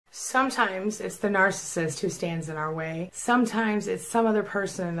Sometimes it's the narcissist who stands in our way. Sometimes it's some other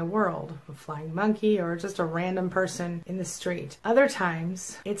person in the world, a flying monkey or just a random person in the street. Other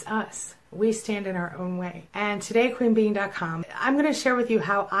times it's us. We stand in our own way. And today, QueenBeing.com, I'm going to share with you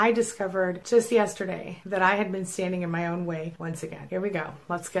how I discovered just yesterday that I had been standing in my own way once again. Here we go.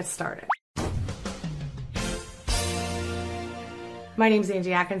 Let's get started. My name is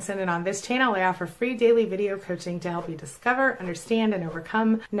Angie Atkinson, and on this channel I offer free daily video coaching to help you discover, understand, and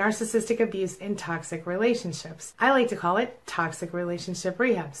overcome narcissistic abuse in toxic relationships. I like to call it toxic relationship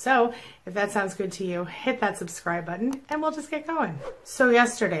rehab. So if that sounds good to you, hit that subscribe button and we'll just get going. So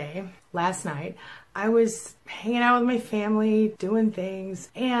last night, I was hanging out with my family, doing things,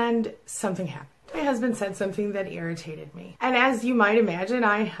 and something happened. My husband said something that irritated me. And as you might imagine,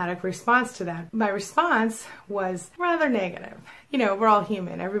 I had a response to that. My response was rather negative. You know, we're all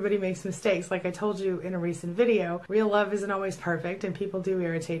human. Everybody makes mistakes. Like I told you in a recent video, real love isn't always perfect and people do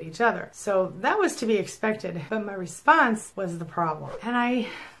irritate each other. So that was to be expected, but my response was the problem. And I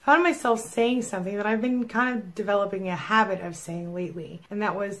found myself saying something that I've been kind of developing a habit of saying lately. And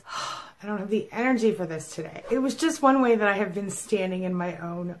that was, I don't have the energy for this today. It was just one way that I have been standing in my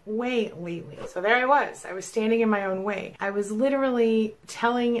own way lately. So there I was standing in my own way. I was literally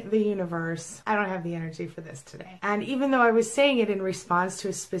telling the universe, I don't have the energy for this today. And even though I was saying it in response to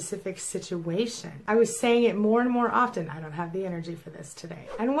a specific situation, I was saying it more and more often, I don't have the energy for this today.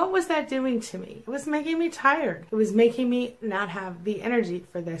 And what was that doing to me? It was making me tired. It was making me not have the energy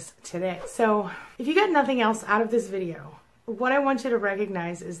for this today. So if you got nothing else out of this video, what I want you to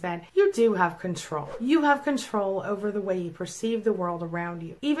recognize is that you do have control. You have control over the way you perceive the world around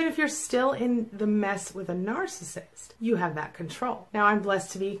you. Even if you're still in the mess with a narcissist, you have that control. Now, I'm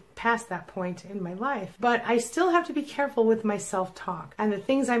blessed to be past that point in my life, but I still have to be careful with my self-talk and the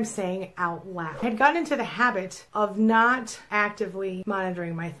things I'm saying out loud. I had gotten into the habit of not actively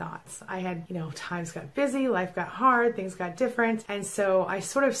monitoring my thoughts. I had, times got busy, life got hard, things got different, and so I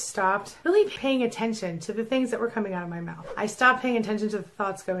sort of stopped really paying attention to the things that were coming out of my mouth. I stopped paying attention to the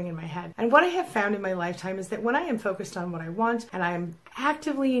thoughts going in my head. And what I have found in my lifetime is that when I am focused on what I want and I am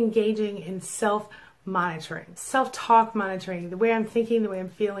actively engaging in self-monitoring, self-talk monitoring, the way I'm thinking, the way I'm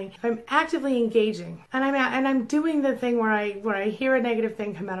feeling, if I'm actively engaging and I'm doing the thing where I hear a negative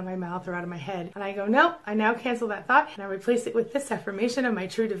thing come out of my mouth or out of my head and I go, nope, I now cancel that thought and I replace it with this affirmation of my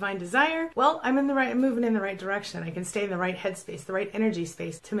true divine desire. Well, I'm moving in the right direction. I can stay in the right headspace, the right energy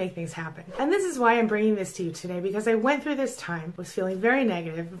space to make things happen. And this is why I'm bringing this to you today, because I went through this time, was feeling very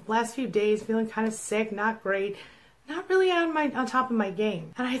negative, the last few days feeling kind of sick, not great, not really on top of my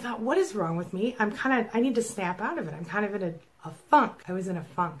game. And I thought, what is wrong with me? I need to snap out of it. I'm kind of in a funk. I was in a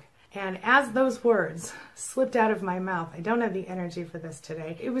funk. And as those words slipped out of my mouth, I don't have the energy for this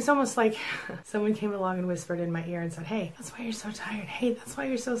today. It was almost like someone came along and whispered in my ear and said, hey, that's why you're so tired. Hey, that's why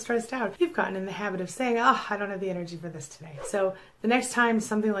you're so stressed out. You've gotten in the habit of saying, oh, I don't have the energy for this today. So the next time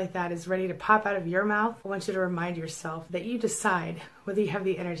something like that is ready to pop out of your mouth, I want you to remind yourself that you decide whether you have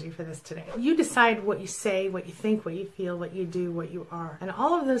the energy for this today. You decide what you say, what you think, what you feel, what you do, what you are. And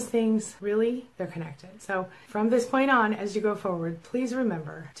all of those things, really, they're connected. So from this point on, as you go forward, please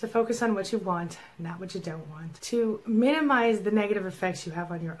remember to focus on what you want, not what you don't want. To minimize the negative effects you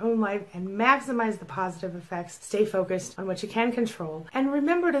have on your own life and maximize the positive effects. Stay focused on what you can control. And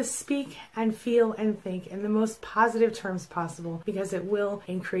remember to speak and feel and think in the most positive terms possible, because it will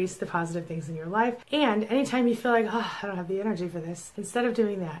increase the positive things in your life. And anytime you feel like, oh, I don't have the energy for this, instead of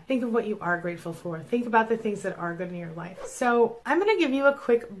doing that, think of what you are grateful for. Think about the things that are good in your life. So I'm going to give you a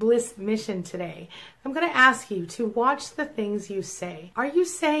quick bliss mission today. I'm going to ask you to watch the things you say. Are you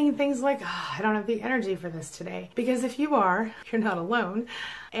saying things like, oh, I don't have the energy for this today? Because if you are, you're not alone.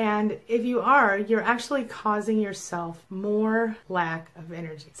 And if you are, you're actually causing yourself more lack of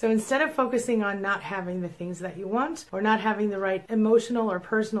energy. So instead of focusing on not having the things that you want or not having the right emotional or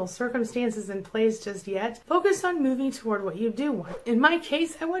personal circumstances in place just yet, focus on moving toward what you do want. In my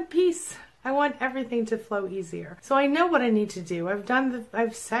case, I want peace. I want everything to flow easier. So I know what I need to do.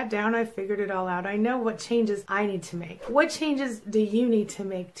 I've sat down, I've figured it all out. I know what changes I need to make. What changes do you need to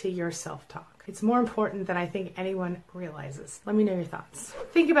make to your self-talk? It's more important than I think anyone realizes. Let me know your thoughts.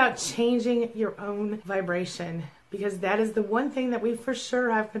 Think about changing your own vibration, because that is the one thing that we for sure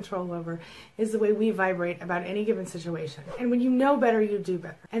have control over, is the way we vibrate about any given situation. And when you know better, you do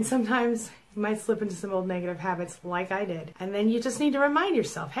better. And sometimes you might slip into some old negative habits like I did. And then you just need to remind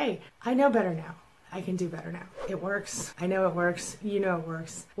yourself, hey, I know better now. I can do better now. It works. I know it works. You know it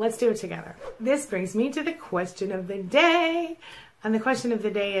works. Let's do it together. This brings me to the question of the day. And the question of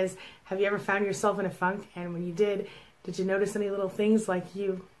the day is, have you ever found yourself in a funk? And when you did you notice any little things, like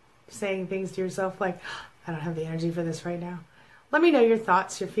you saying things to yourself like, I don't have the energy for this right now? Let me know your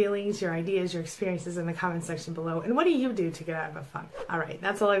thoughts, your feelings, your ideas, your experiences in the comment section below. And what do you do to get out of a funk? All right,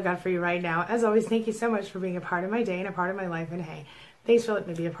 that's all I've got for you right now. As always, thank you so much for being a part of my day and a part of my life. And hey, thanks for letting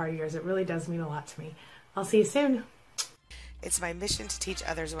me be a part of yours. It really does mean a lot to me. I'll see you soon. It's my mission to teach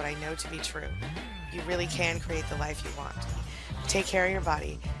others what I know to be true. You really can create the life you want. Take care of your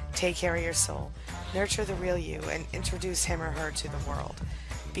body, take care of your soul, nurture the real you, and introduce him or her to the world.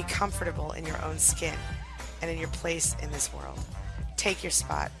 Be comfortable in your own skin and in your place in this world. Take your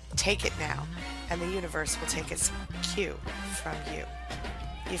spot, take it now, and the universe will take its cue from you.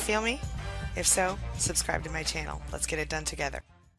 You feel me? If so, subscribe to my channel. Let's get it done together.